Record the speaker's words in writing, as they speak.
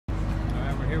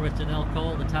here with Janelle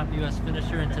Cole, the top U.S.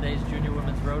 finisher in today's junior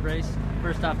women's road race.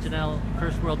 First off, Janelle,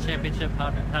 first World Championship, how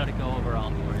did it go overall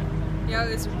for you? You know,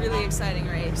 it was a really exciting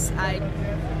race.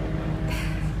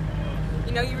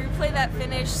 You replay that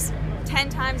finish 10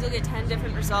 times, you'll get 10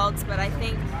 different results, but I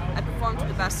think I performed to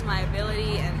the best of my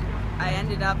ability, and I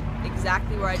ended up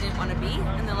exactly where I didn't want to be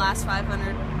in the last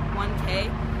 500 1K,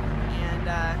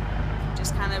 and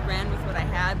just kind of ran with what I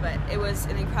had. But it was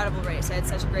an incredible race. I had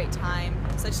such a great time,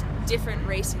 such different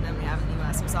racing than we have in the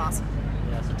U.S. It was awesome.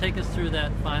 Yeah, so take us through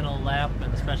that final lap,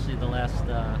 and especially the last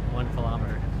 1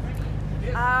 kilometer.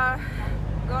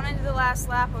 Going into the last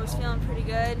lap, I was feeling pretty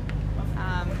good.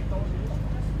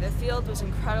 The field was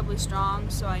incredibly strong,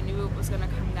 so I knew it was going to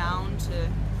come down to a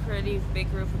pretty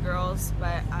big group of girls,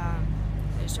 but I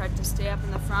just tried to stay up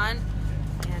in the front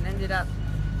and ended up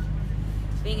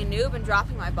being a noob and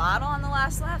dropping my bottle on the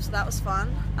last lap, so that was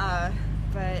fun.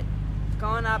 But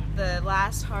going up the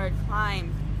last hard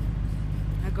climb,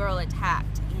 a girl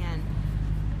attacked,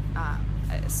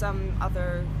 and some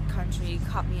other country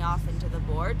cut me off into the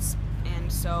boards,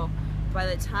 and so by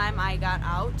the time I got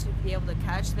out to be able to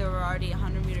catch, they were already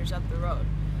 100 meters up the road.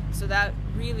 So that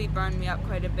really burned me up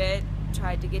quite a bit.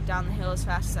 Tried to get down the hill as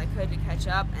fast as I could to catch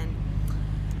up, and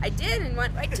I did, and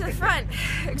went right to the front,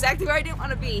 exactly where I didn't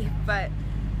want to be. But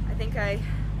I think I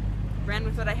ran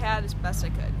with what I had as best I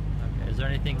could. Okay. Is there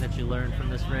anything that you learned from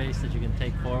this race that you can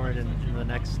take forward in the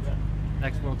next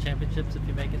World Championships if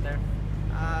you make it there?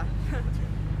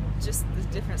 Just the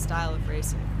different style of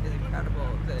racing is incredible.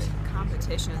 The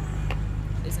competition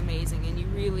is amazing, and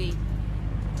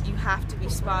you have to be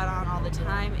spot on all the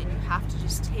time, and you have to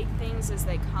just take things as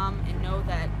they come and know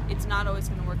that it's not always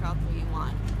going to work out the way you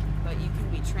want, but you can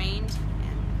be trained,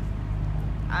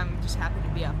 and I'm just happy to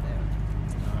be up there.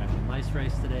 All right, well, nice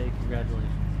race today.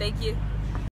 Congratulations. Thank you.